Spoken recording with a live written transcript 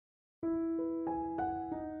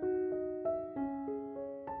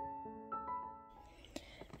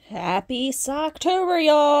Happy Socktober,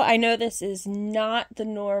 y'all! I know this is not the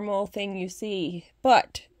normal thing you see,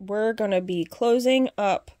 but we're gonna be closing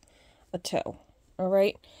up a toe,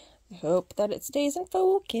 alright? I hope that it stays in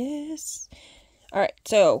focus. Alright,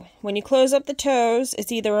 so when you close up the toes,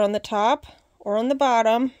 it's either on the top or on the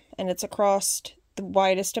bottom, and it's across the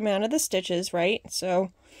widest amount of the stitches, right?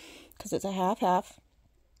 So, because it's a half-half.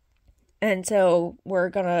 And so we're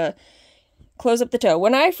gonna close up the toe.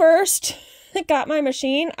 When I first got my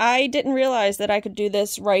machine, I didn't realize that I could do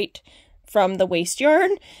this right from the waste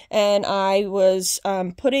yarn, and I was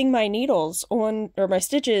putting my needles on, or my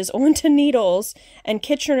stitches onto needles and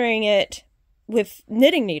Kitchenering it with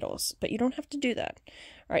knitting needles, but you don't have to do that.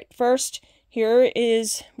 All right, first, here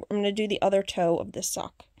is, I'm going to do the other toe of this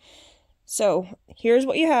sock. So here's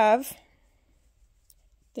what you have.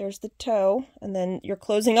 There's the toe, and then you're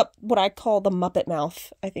closing up what I call the Muppet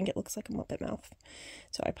mouth. I think it looks like a Muppet mouth.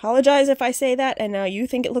 So I apologize if I say that, and now you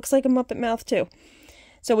think it looks like a Muppet mouth too.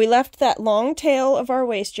 So we left that long tail of our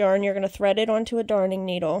waste yarn. You're going to thread it onto a darning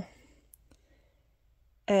needle.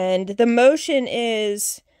 And the motion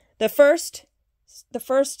is, the first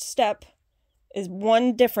step is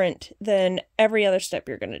one different than every other step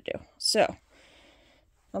you're going to do. So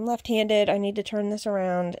I'm left-handed. I need to turn this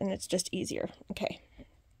around, and it's just easier. Okay.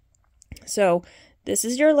 So this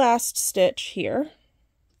is your last stitch here,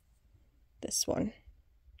 this one,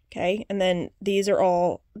 okay, and then these are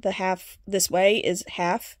all the half, this way is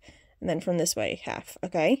half, and then from this way, half,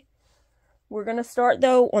 okay. We're going to start,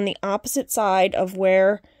 though, on the opposite side of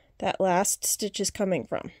where that last stitch is coming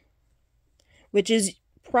from, which is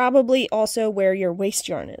probably also where your waste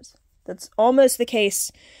yarn is. That's almost the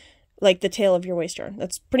case, like the tail of your waste yarn.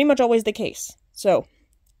 That's pretty much always the case. So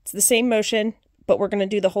it's the same motion, but we're going to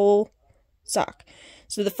do the whole sock.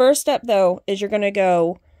 So the first step, though, is you're going to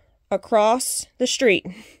go across the street,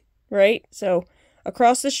 right? So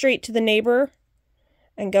across the street to the neighbor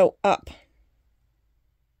and go up.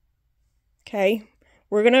 Okay?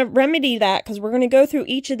 We're going to remedy that because we're going to go through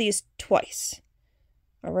each of these twice.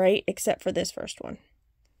 All right? Except for this first one.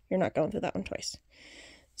 You're not going through that one twice.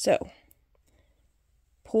 So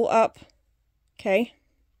pull up. Okay?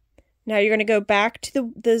 Now you're going to go back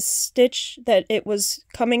to the stitch that it was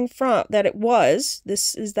coming from,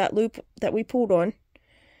 this is that loop that we pulled on.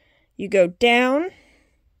 You go down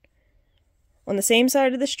on the same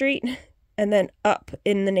side of the street and then up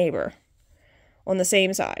in the neighbor on the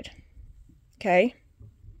same side. Okay?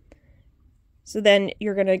 So then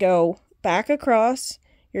you're going to go back across,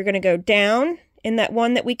 you're going to go down in that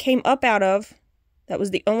one that we came up out of. That was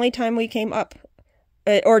the only time we came up,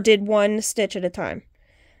 or did one stitch at a time.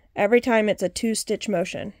 Every time it's a 2-stitch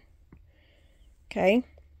motion. Okay?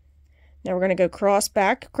 Now we're going to go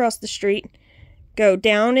back across the street, go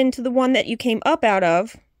down into the one that you came up out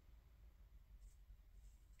of.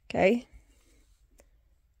 Okay?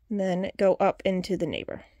 And then go up into the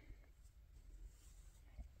neighbor.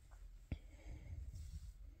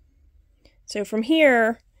 So from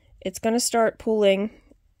here, it's going to start pulling.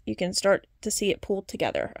 You can start to see it pull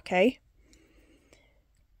together, okay?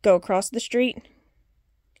 Go across the street,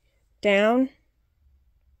 down,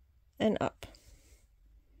 and up.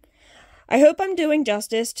 I hope I'm doing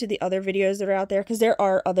justice to the other videos that are out there, because there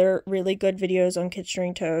are other really good videos on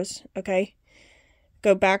Kitchenering toes, okay?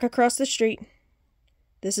 Go back across the street.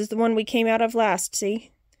 This is the one we came out of last,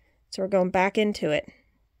 see? So we're going back into it.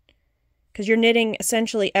 Because you're knitting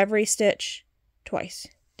essentially every stitch twice,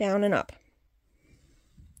 down and up.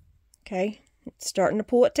 Okay? It's starting to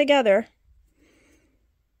pull it together.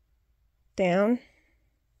 Down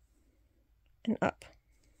and up.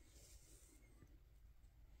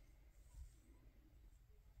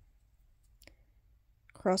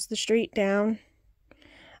 Across the street, down.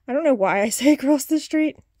 I don't know why I say across the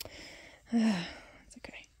street. It's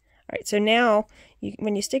okay. Alright, so now,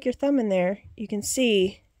 when you stick your thumb in there, you can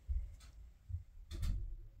see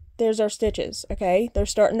there's our stitches, okay? They're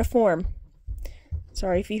starting to form.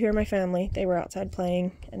 Sorry if you hear my family. They were outside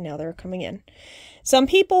playing, and now they're coming in. Some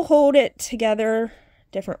people hold it together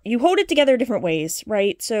you hold it together different ways,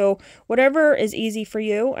 right? So whatever is easy for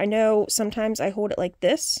you. I know sometimes I hold it like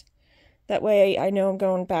this. That way I know I'm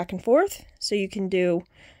going back and forth. So you can do,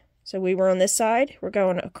 so we were on this side. We're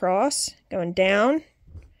going across, going down,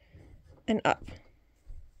 and up.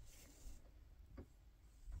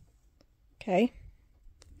 Okay.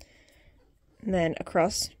 And then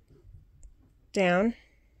across, down.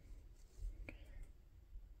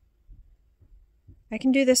 I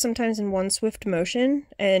can do this sometimes in one swift motion,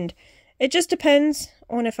 and it just depends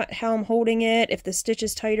on how I'm holding it, if the stitch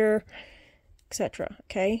is tighter, etc.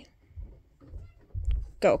 Okay?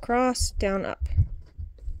 Go across, down, up.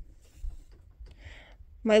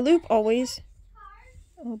 My loop always...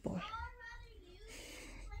 Oh boy.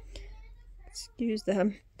 Excuse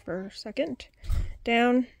them for a second.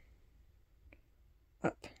 Down.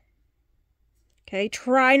 Up. Okay,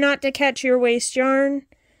 try not to catch your waste yarn.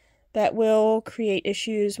 That will create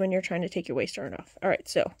issues when you're trying to take your waste yarn off. Alright,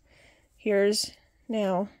 so here's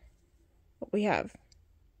now what we have.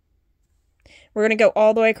 We're going to go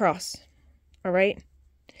all the way across. Alright?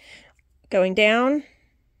 Going down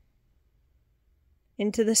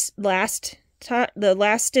into this the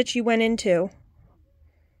last stitch you went into.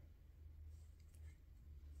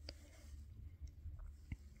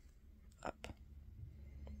 Up.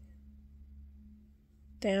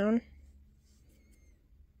 Down.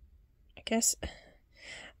 I guess,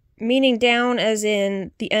 meaning down as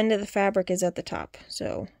in the end of the fabric is at the top.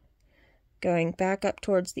 So going back up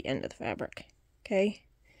towards the end of the fabric. Okay.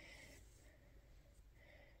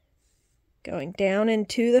 Going down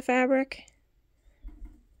into the fabric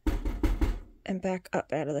and back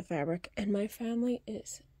up out of the fabric. And my family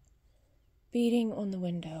is beating on the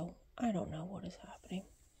window. I don't know what is happening.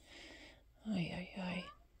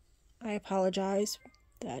 I apologize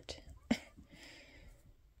that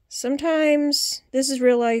sometimes this is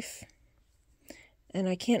real life and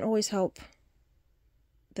I can't always help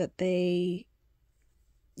that they,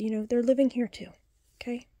 you know, they're living here too.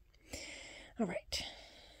 Okay? All right.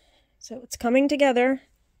 So it's coming together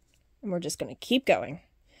and we're just going to keep going.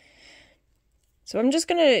 So I'm just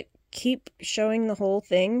going to keep showing the whole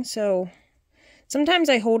thing. So sometimes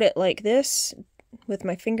I hold it like this with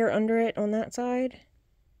my finger under it on that side,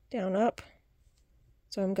 down, up.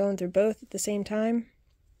 So I'm going through both at the same time.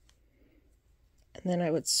 And then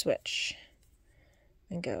I would switch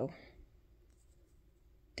and go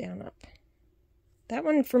down, up. That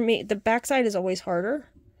one for me, the back side is always harder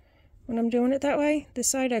when I'm doing it that way. This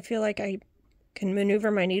side I feel like I can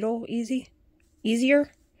maneuver my needle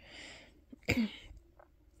easier.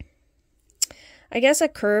 I guess a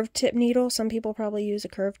curved tip needle, some people probably use a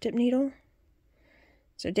curved tip needle.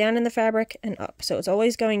 So down in the fabric and up. So it's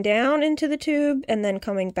always going down into the tube and then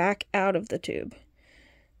coming back out of the tube.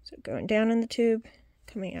 So going down in the tube,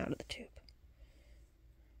 coming out of the tube.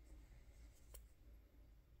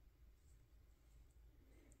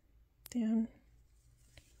 Down,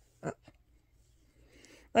 up.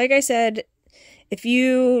 Like I said, if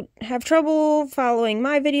you have trouble following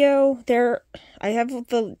my video, I have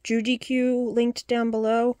the JUjiq linked down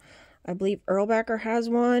below. I believe Erlbacher has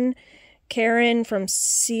one. Karen from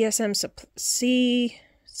CSM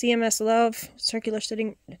Love,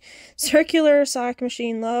 Circular Sock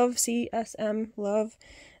Machine Love, CSM Love.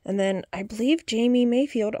 And then I believe Jamie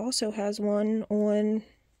Mayfield also has one on,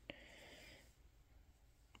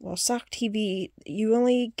 well, Sock TV. You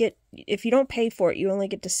only get, if you don't pay for it, you only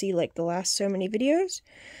get to see like the last so many videos.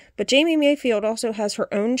 But Jamie Mayfield also has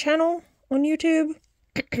her own channel on YouTube.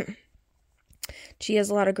 She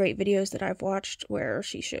has a lot of great videos that I've watched where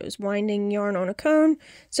she shows winding yarn on a cone.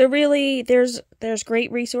 So really, there's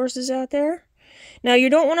great resources out there. Now, you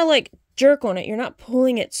don't want to like jerk on it. You're not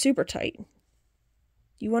pulling it super tight.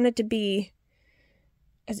 You want it to be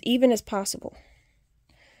as even as possible.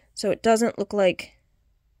 So it doesn't look like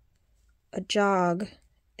a jog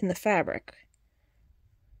in the fabric.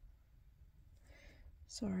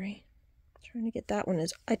 Sorry. Trying to get that one.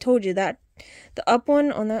 I told you that the up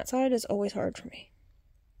one on that side is always hard for me.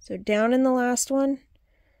 So down in the last one,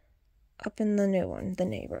 up in the new one, the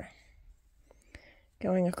neighbor.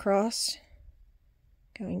 Going across,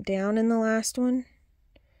 going down in the last one,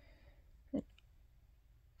 and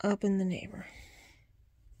up in the neighbor.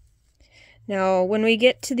 Now, when we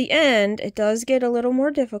get to the end, it does get a little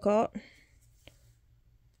more difficult.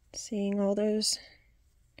 Seeing all those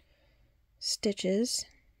stitches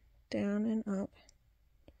down and up.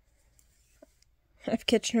 I've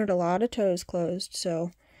Kitchenered a lot of toes closed,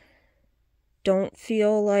 so don't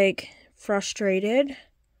feel like frustrated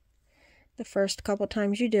the first couple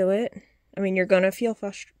times you do it. I mean, you're going to feel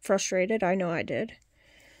frustrated. I know I did.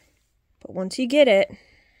 But once you get it, you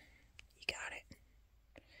got it.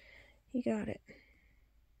 You got it.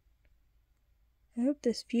 I hope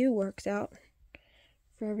this view works out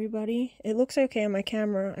for everybody. It looks okay on my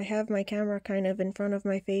camera. I have my camera kind of in front of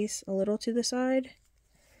my face, a little to the side.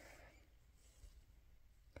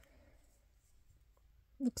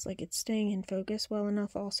 Looks like it's staying in focus well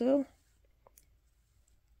enough also.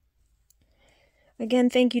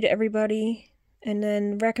 Again, thank you to everybody. And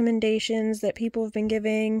then recommendations that people have been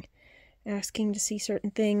giving, asking to see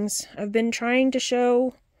certain things. I've been trying to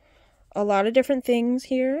show a lot of different things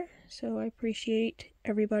here, so I appreciate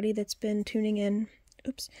everybody that's been tuning in.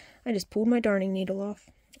 Oops, I just pulled my darning needle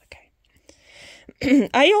off. Okay.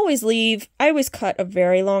 I always cut a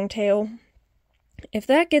very long tail. If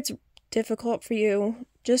that gets difficult for you,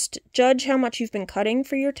 just judge how much you've been cutting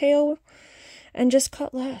for your tail and just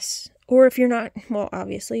cut less. Or if you're not, well,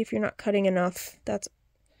 obviously, if you're not cutting enough, that's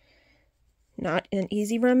not an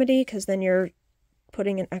easy remedy, because then you're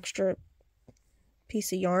putting an extra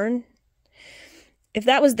piece of yarn. If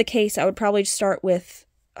that was the case, I would probably start with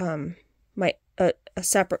a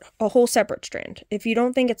whole separate strand. If you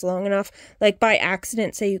don't think it's long enough, like by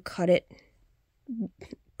accident, say you cut it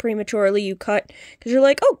prematurely, you cut, because you're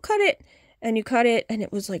like, oh, cut it, and you cut it, and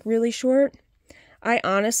it was like really short, I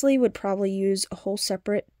honestly would probably use a whole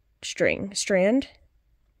separate strand,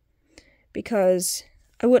 because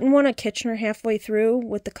I wouldn't want to Kitchener halfway through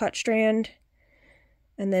with the cut strand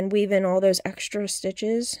and then weave in all those extra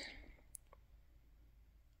stitches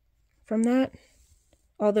from that,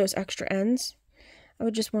 all those extra ends. I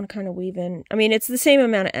would just want to kind of weave in. I mean, it's the same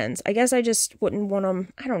amount of ends. I guess I just wouldn't want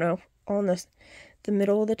them, I don't know, on the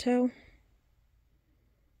middle of the toe.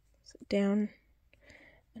 So down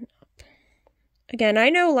and up. Again, I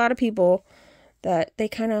know a lot of people that they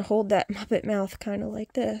kind of hold that Muppet mouth kind of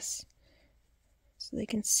like this. So they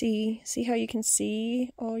can see how you can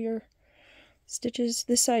see all your stitches.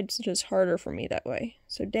 This side's just harder for me that way.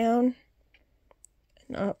 So down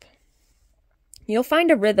and up. You'll find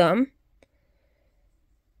a rhythm.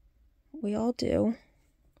 We all do.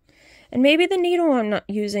 And maybe the needle I'm not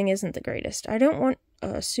using isn't the greatest. I don't want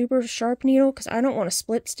a super sharp needle because I don't want to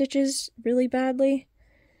split stitches really badly.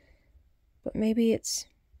 But maybe it's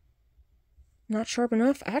not sharp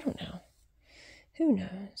enough. I don't know. Who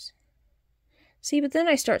knows? See, but then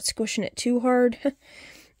I start squishing it too hard.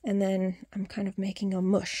 And then I'm kind of making a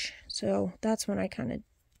mush. So that's when I kind of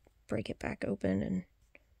break it back open and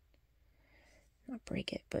not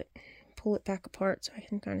break it, but pull it back apart so I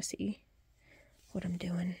can kind of see what I'm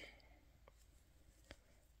doing.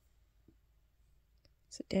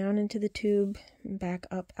 So down into the tube and back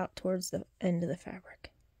up out towards the end of the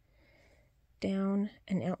fabric. Down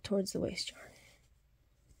and out towards the waist yarn.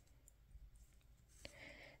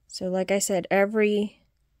 So like I said, every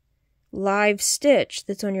live stitch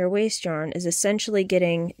that's on your waist yarn is essentially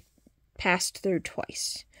getting passed through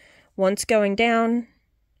twice. Once going down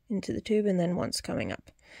into the tube and then once coming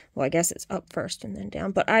up. Well, I guess it's up first and then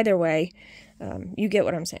down, but either way, you get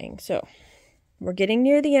what I'm saying. So we're getting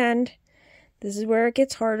near the end. This is where it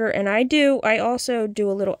gets harder, and I also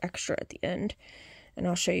do a little extra at the end, and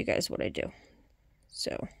I'll show you guys what I do.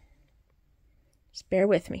 So just bear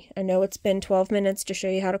with me. I know it's been 12 minutes to show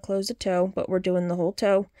you how to close a toe, but we're doing the whole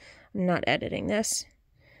toe. I'm not editing this.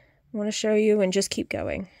 I want to show you and just keep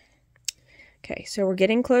going. Okay, so we're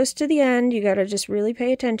getting close to the end. You got to just really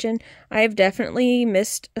pay attention. I have definitely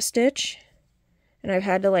missed a stitch, and I've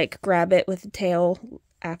had to like grab it with the tail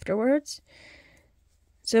afterwards.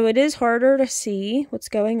 So it is harder to see what's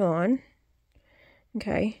going on.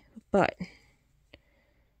 Okay, but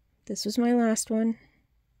this was my last one.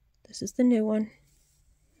 This is the new one.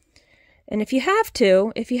 And if you have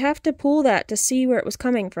to pull that to see where it was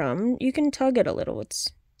coming from, you can tug it a little.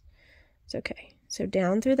 It's okay. So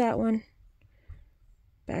down through that one.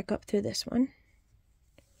 Back up through this one.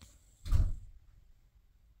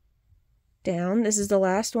 Down. This is the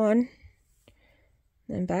last one.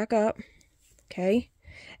 Then back up. Okay.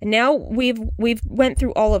 And now we've went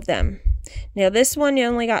through all of them. Now this one you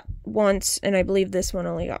only got once, and I believe this one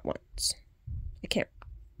only got once.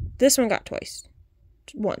 This one got twice.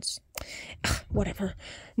 Once. Ugh, whatever.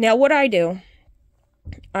 Now what I do,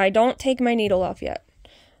 I don't take my needle off yet.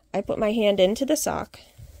 I put my hand into the sock.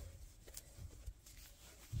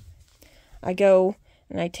 I go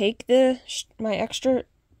and I take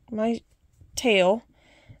my tail,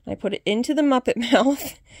 I put it into the Muppet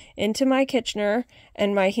mouth, into my Kitchener,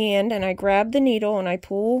 and my hand, and I grab the needle and I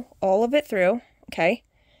pull all of it through, okay?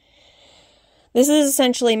 This is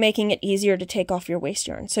essentially making it easier to take off your waist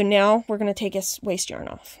yarn. So now we're going to take this waist yarn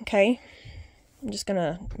off, okay? I'm just going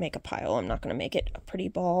to make a pile. I'm not going to make it a pretty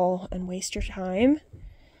ball and waste your time.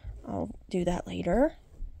 I'll do that later.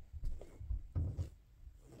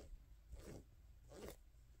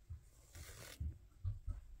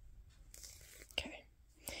 Okay.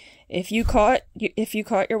 If you caught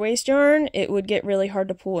your waist yarn, it would get really hard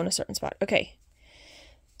to pull in a certain spot. Okay.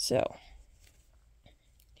 So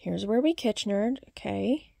here's where we Kitchenered,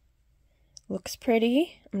 okay. Looks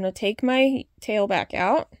pretty. I'm going to take my tail back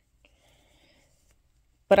out.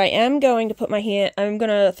 But I am going to I'm going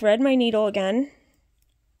to thread my needle again.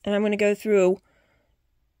 And I'm going to go through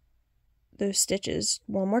those stitches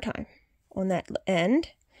one more time on that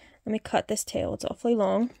end. Let me cut this tail. It's awfully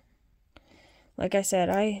long. Like I said,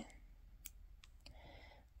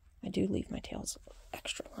 I do leave my tails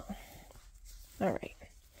extra long. All right.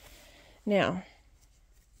 Now,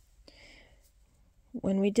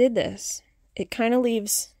 when we did this, it kind of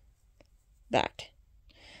leaves that.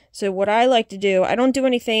 So what I like to do, I don't do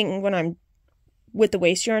anything when I'm with the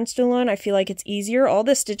waste yarn still on. I feel like it's easier. All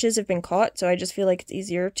the stitches have been caught, so I just feel like it's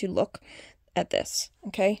easier to look at this,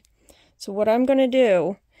 okay? So what I'm going to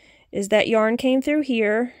do is that yarn came through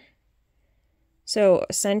here. So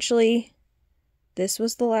essentially, this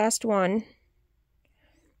was the last one.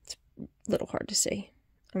 It's a little hard to see.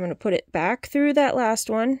 I'm going to put it back through that last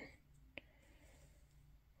one.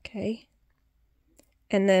 Okay.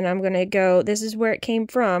 And then I'm going to go, this is where it came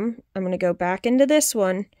from. I'm going to go back into this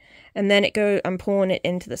one, and then I'm pulling it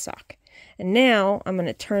into the sock. And now I'm going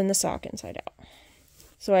to turn the sock inside out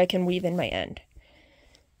so I can weave in my end.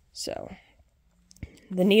 So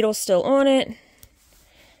the needle's still on it.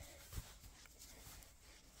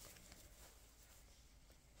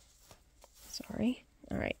 Sorry.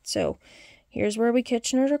 All right. So here's where we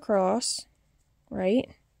Kitchenered across, right?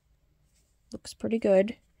 Looks pretty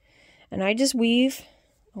good. And I just weave.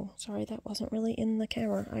 Oh, sorry, that wasn't really in the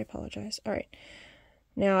camera. I apologize. All right.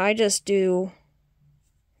 Now I just do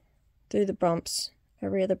through the bumps,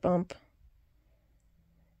 every other bump.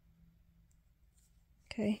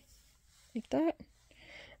 Okay, like that.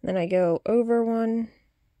 And then I go over one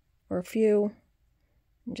or a few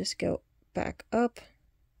and just go back up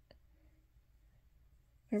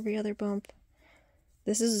every other bump.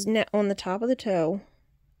 This is on the top of the toe.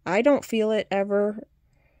 I don't feel it ever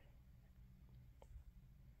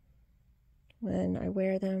when I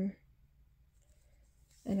wear them,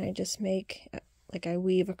 and I just make, like, I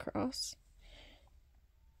weave across.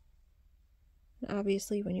 And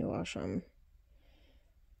obviously when you wash them,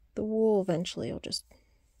 the wool eventually will just,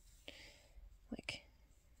 like,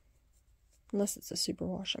 unless it's a super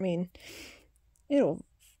wash, I mean, it'll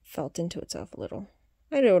felt into itself a little.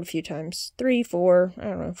 I do it a few times, 3, 4, I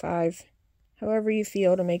don't know, 5, however you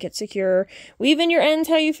feel to make it secure. Weave in your ends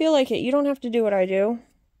how you feel like it. You don't have to do what I do.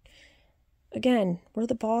 Again, we're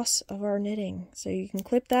the boss of our knitting. So you can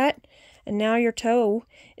clip that, and now your toe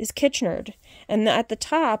is Kitchenered. And at the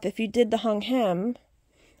top, if you did the hung hem,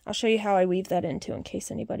 I'll show you how I weave that into in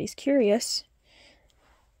case anybody's curious.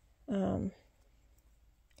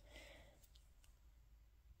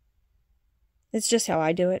 It's just how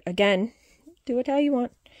I do it. Again, do it how you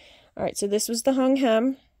want. All right, so this was the hung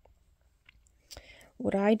hem.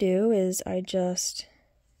 What I do is I just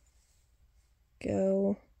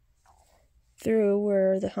go through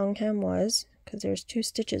where the hung hem was, because there's 2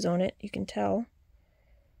 stitches on it, you can tell.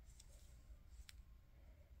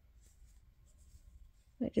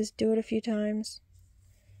 I just do it a few times.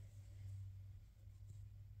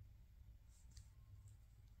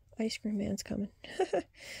 Ice cream man's coming.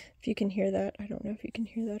 If you can hear that. I don't know if you can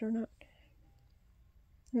hear that or not.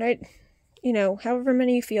 And you know, however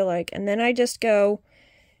many you feel like. And then I just go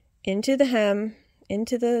into the hem,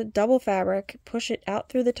 into the double fabric, push it out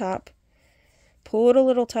through the top, pull it a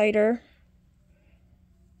little tighter,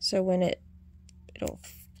 so when it'll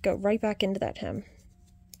go right back into that hem.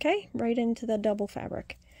 Okay, right into the double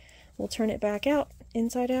fabric. We'll turn it back out,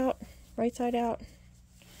 inside out, right side out,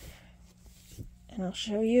 and I'll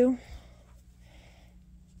show you.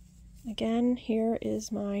 Again, here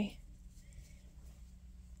is my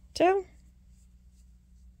toe.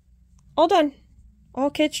 All done. All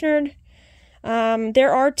Kitchenered.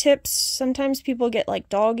 There are tips. Sometimes people get like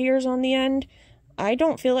dog ears on the end. I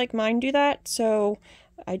don't feel like mine do that, so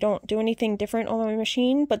I don't do anything different on my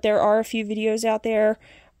machine, but there are a few videos out there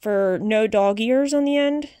for no dog ears on the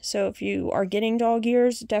end. So if you are getting dog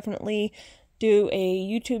ears, definitely do a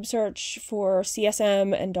YouTube search for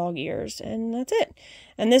CSM and dog ears, and that's it.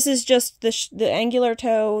 And this is just the angular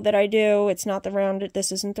toe that I do. It's not the rounded,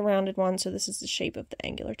 this isn't the rounded one, so this is the shape of the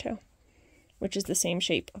angular toe, which is the same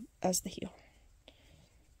shape as the heel.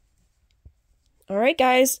 Alright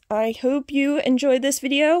guys, I hope you enjoyed this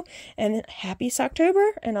video, and happy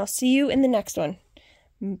Socktober, and I'll see you in the next one.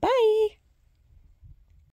 Bye!